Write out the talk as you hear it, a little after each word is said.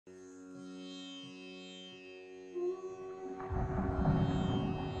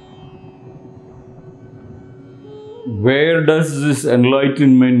Where does this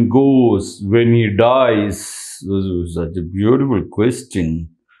enlightenment goes when he dies? This was such a beautiful question.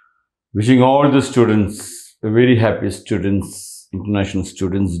 Wishing all the students, a very happy students, international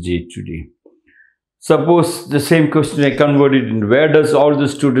students day today. Suppose the same question I converted in, where does all the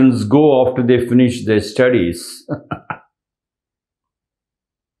students go after they finish their studies?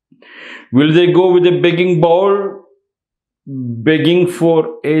 Will they go with a begging bowl, begging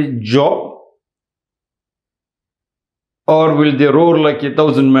for a job? Or will they roar like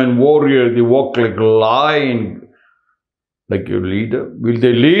 1,000-man warrior? They walk like a lion, like a leader. Will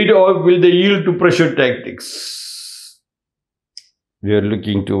they lead or will they yield to pressure tactics? We are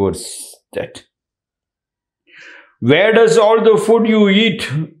looking towards that. Where does all the food you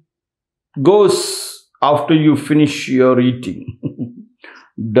eat goes after you finish your eating?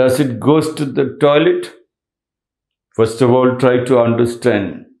 Does it goes to the toilet? First of all, try to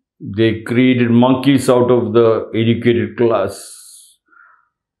understand. They created monkeys out of the educated class.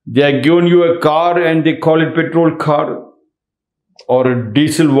 They are given you a car and they call it petrol car or a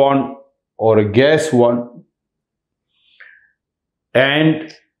diesel one or a gas one.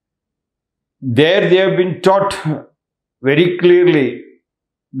 And there they have been taught very clearly.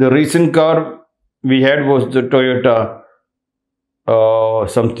 The recent car we had was the Toyota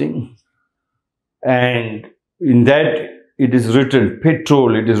something. And in that it is written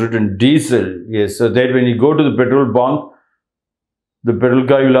petrol, it is written diesel. Yes, so that when you go to the petrol bunk, the petrol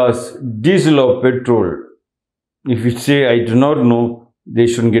guy will ask, diesel or petrol? If you say, I do not know, they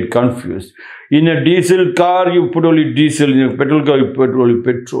shouldn't get confused. In a diesel car, you put only diesel. In a petrol car, you put only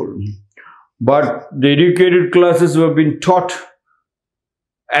petrol. But the educated classes who have been taught,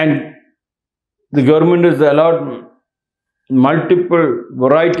 and the government has allowed multiple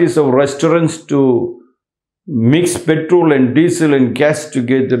varieties of restaurants to mix petrol and diesel and gas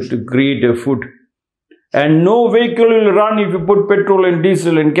together to create a food. And no vehicle will run if you put petrol and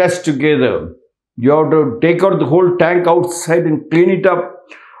diesel and gas together. You have to take out the whole tank outside and clean it up,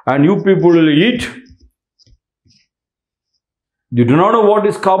 and you people will eat. You do not know what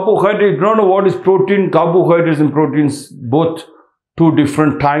is carbohydrate, you do not know what is protein. Carbohydrates and proteins, both two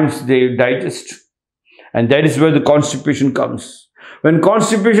different times they digest. And that is where the constipation comes. When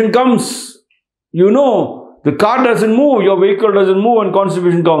constipation comes, you know, the car doesn't move, your vehicle doesn't move, and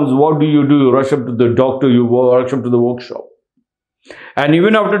constipation comes. What do? You rush up to the doctor, you rush up to the workshop. And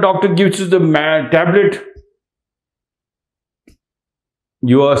even after doctor gives you the tablet,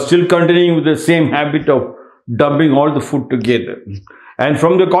 you are still continuing with the same habit of dumping all the food together. And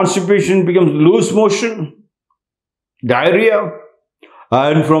from the constipation becomes loose motion, diarrhea,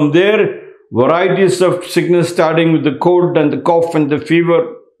 and from there, varieties of sickness starting with the cold and the cough and the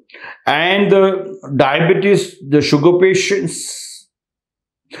fever, and the diabetes, the sugar patients,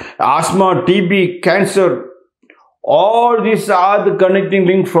 asthma, TB, cancer. All these are the connecting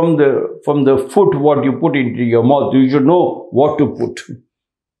link from the food what you put into your mouth. You should know what to put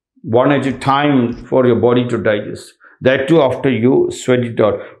one at a time for your body to digest. That too after you sweat it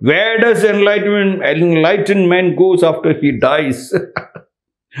out. Where does enlightened man goes after he dies?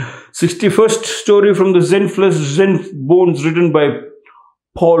 61st story from the Zen Flesh, Zen Bones, written by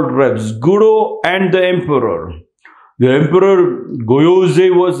Paul Rebs. Gudo and the Emperor. The Emperor Goyoze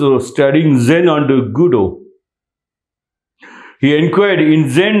was studying Zen under Gudo. He inquired, in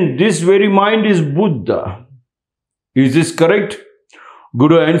Zen, this very mind is Buddha. Is this correct?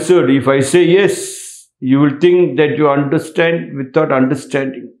 Gudo answered, if I say yes, you will think that you understand without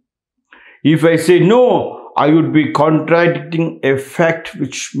understanding. If I say no, I would be contradicting a fact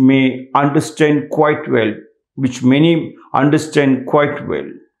which may understand quite well, which many understand quite well.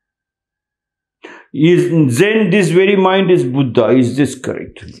 In Zen, this very mind is Buddha. Is this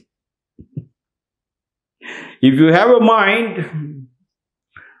correct? If you have a mind,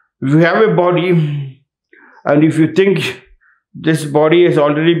 if you have a body, and if you think this body has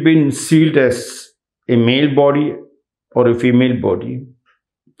already been sealed as a male body or a female body,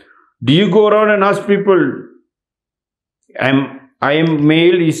 do you go around and ask people, I am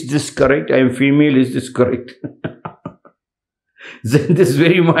male, is this correct? I am female, is this correct? Then this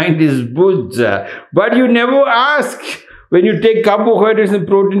very mind is Buddha. But you never ask when you take carbohydrates and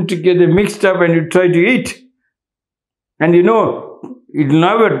protein together mixed up and you try to eat. And you know, it will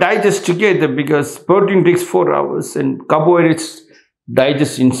never digest together because protein takes 4 hours and carbohydrates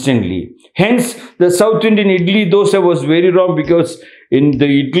digest instantly. Hence, the South Indian idli dosa was very wrong, because in the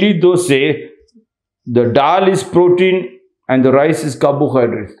idli dosa, the dal is protein and the rice is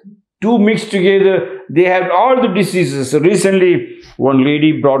carbohydrates. Two mixed together, they have all the diseases. So recently, one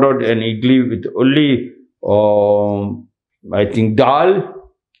lady brought out an idli with only, I think,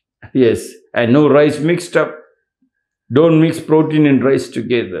 dal, yes, and no rice mixed up. Don't mix protein and rice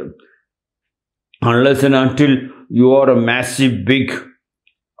together. Unless and until you are a massive, big,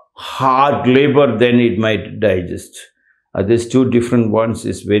 hard labor, then it might digest. There's two different ones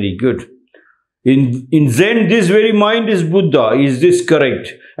is very good. In Zen, this very mind is Buddha. Is this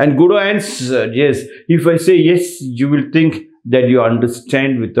correct? And Gudo answered, yes. If I say yes, you will think that you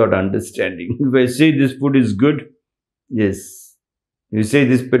understand without understanding. If I say this food is good, yes. You say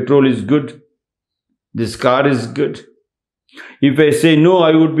this petrol is good, this car is good. If I say no,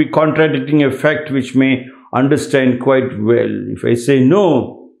 I would be contradicting a fact which may understand quite well. If I say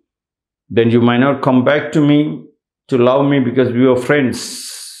no, then you might not come back to me to love me because we are friends.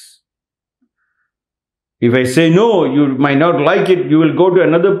 If I say no, you might not like it. You will go to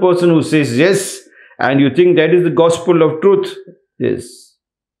another person who says yes, and you think that is the gospel of truth. Yes.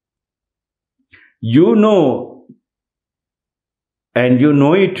 You know, and you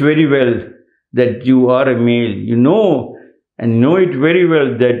know it very well that you are a male. You know, and know it very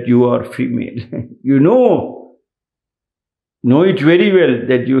well that you are female. You know it very well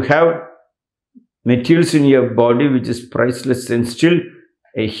that you have materials in your body which is priceless, and still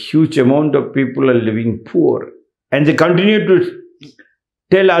a huge amount of people are living poor. And they continue to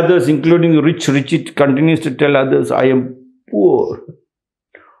tell others, including Richard continues to tell others, I am poor.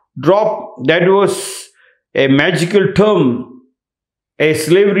 Drop, that was a magical term, a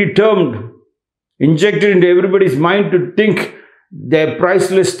slavery term, injected into everybody's mind to think their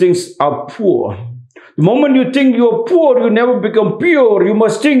priceless things are poor. The moment you think you are poor, you never become pure. You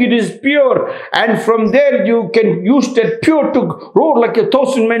must think it is pure. And from there, you can use that pure to roar like a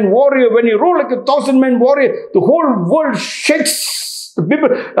 1,000-man warrior. When you roar like a 1,000-man warrior, the whole world shakes. The people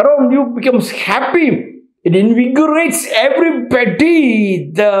around you becomes happy. It invigorates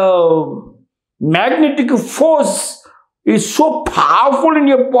everybody. The magnetic force is so powerful in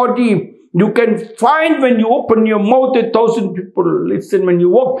your body. You can find when you open your mouth, 1,000 people listen. When you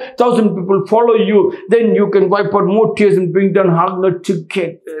walk, 1,000 people follow you. Then you can wipe out more tears and bring down hunger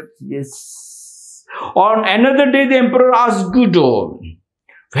together. Yes. On another day, the emperor asked Gudo,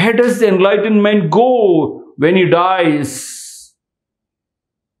 where does the enlightened man go when he dies?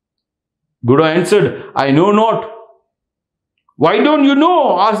 Gudo answered, I know not. Why don't you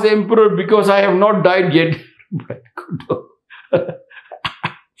know? Asked the emperor, because I have not died yet. But Gudo,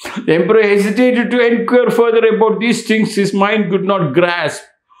 the emperor hesitated to inquire further about these things his mind could not grasp.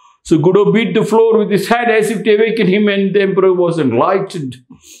 So Gudo beat the floor with his hand as if to awaken him, and the emperor was enlightened.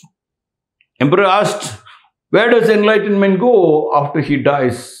 Emperor asked, where does enlightened man go after he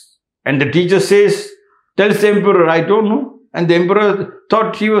dies? And the teacher tells the emperor, I don't know. And the emperor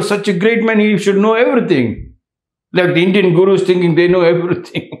thought he was such a great man, he should know everything. Like the Indian gurus thinking they know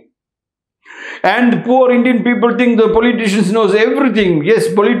everything. And the poor Indian people think the politicians knows everything.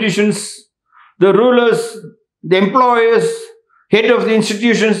 Yes, politicians, the rulers, the employers, head of the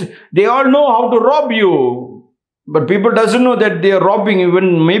institutions, they all know how to rob you. But people doesn't know that they are robbing.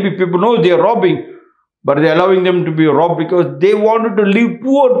 Even maybe people know they are robbing, but they are allowing them to be robbed because they wanted to live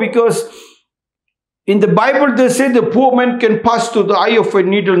poor. Because in the Bible they say the poor man can pass through the eye of a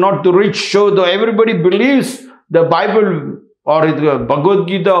needle, not the rich. So though everybody believes the Bible or the Bhagavad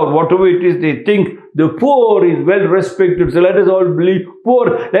Gita or whatever it is, they think the poor is well respected. So let us all believe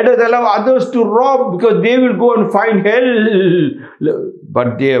poor. Let us allow others to rob because they will go and find hell.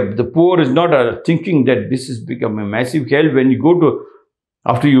 But the poor is not thinking that this has become a massive hell. When you go to,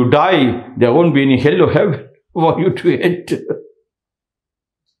 after you die, there won't be any hell or heaven for you to enter.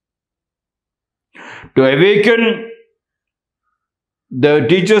 To awaken, the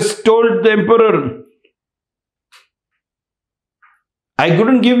teachers told the emperor, I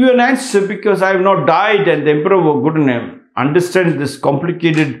couldn't give you an answer because I have not died, and the emperor couldn't understand this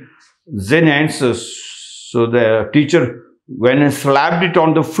complicated Zen answers. So the teacher went and slapped it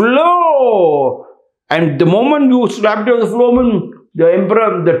on the floor. And the moment you slapped it on the floor,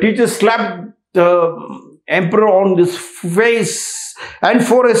 the teacher slapped the emperor on his face. And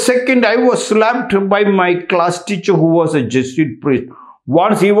for a second, I was slapped by my class teacher who was a Jesuit priest.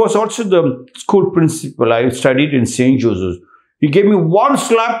 Once he was also the school principal. I studied in St. Joseph's. He gave me one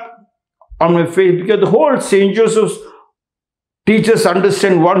slap on my face because the whole St. Joseph's teachers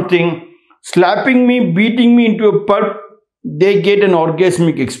understand one thing. Slapping me, beating me into a pulp, they get an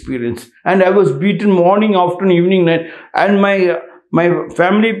orgasmic experience. And I was beaten morning, afternoon, evening, night. And my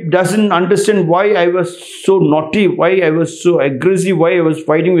family doesn't understand why I was so naughty, why I was so aggressive, why I was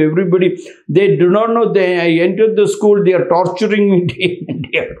fighting with everybody. They do not know that I entered the school, they are torturing me day and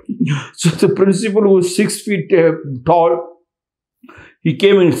day. So the principal, who was 6 feet tall, He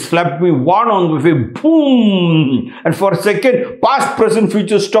came and slapped me one on the face, boom! And for a second, past, present,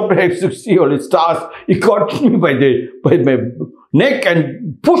 future stopped. I could see all his stars. He caught me by my neck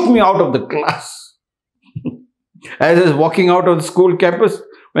and pushed me out of the class. As I was walking out of the school campus,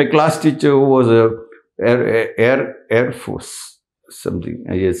 my class teacher, who was a Air Force, something,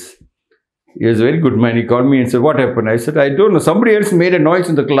 yes. He was a very good man. He called me and said, what happened? I said, I don't know. Somebody else made a noise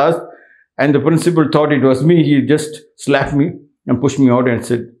in the class and the principal thought it was me. He just slapped me and pushed me out and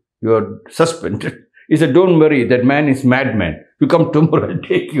said, you are suspended. He said, don't worry, that man is madman. You come tomorrow, I'll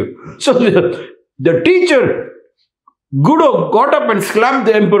take you. So the teacher, Gudo, got up and slapped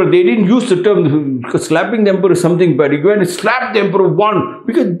the emperor. They didn't use the term, because slapping the emperor is something bad. He went and slapped the emperor one,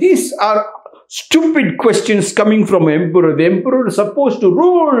 because these are stupid questions coming from emperor. The emperor is supposed to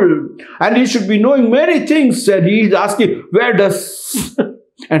rule and he should be knowing many things. And he is asking, where does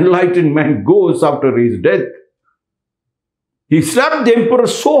enlightened man goes after his death? He slapped the emperor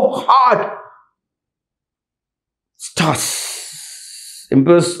so hard. Stars.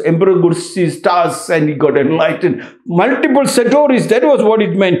 Emperor could see stars and he got enlightened. Multiple Satori's, that was what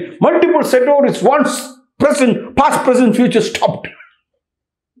it meant. Multiple Satori's, once, present, past, present, future stopped.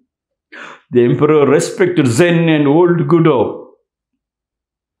 The emperor respected Zen and old Gudo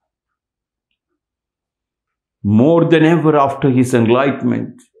more than ever after his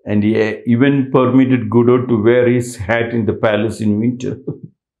enlightenment, and he even permitted Gudo to wear his hat in the palace in winter.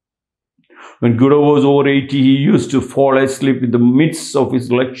 When Gudo was over 80, he used to fall asleep in the midst of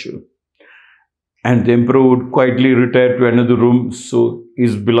his lecture, and the emperor would quietly retire to another room so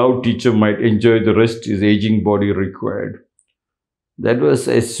his beloved teacher might enjoy the rest his aging body required. That was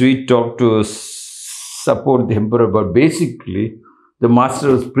a sweet talk to support the emperor, but basically the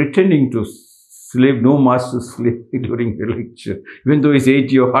master was pretending to sleep. No master sleep during the lecture. Even though he's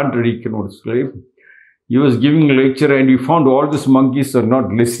 80 or 100, he cannot sleep. He was giving a lecture and he found all these monkeys are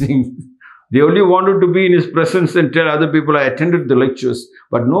not listening. They only wanted to be in his presence and tell other people, I attended the lectures,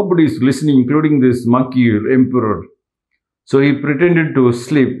 but nobody is listening, including this monkey emperor. So he pretended to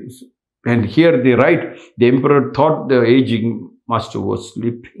sleep. And here they write, the emperor thought the aging master was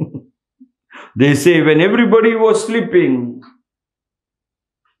sleeping. They say when everybody was sleeping,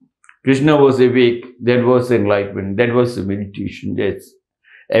 Krishna was awake. That was enlightenment. That was the meditation. Yes.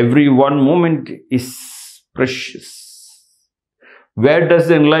 Every one moment is precious. Where does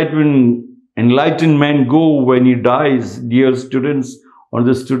the enlightened man go when he dies? Dear students, on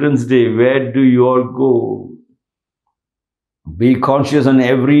the Students' Day, where do you all go? Be conscious on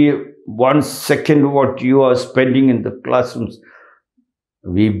every 1 second what you are spending in the classrooms.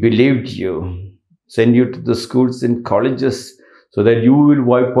 We believed you, send you to the schools and colleges so that you will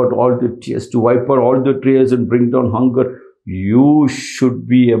wipe out all the tears. To wipe out all the tears and bring down hunger, you should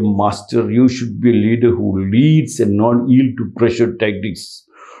be a master. You should be a leader who leads and not yield to pressure tactics.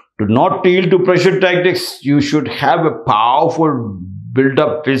 To not yield to pressure tactics, you should have a powerful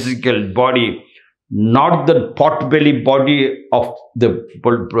built-up physical body, not the pot-belly body of the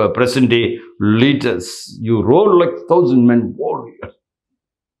present-day leaders. You roll like 1,000-man warrior.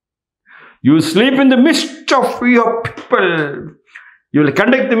 You sleep in the midst of your people. You will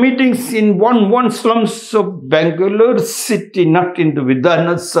conduct the meetings in one slums of Bangalore city, not in the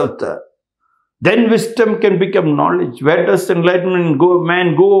Vidhana Sauta. Then wisdom can become knowledge. Where does enlightenment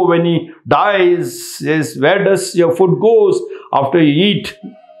man go when he dies? Yes, where does your food goes after you eat?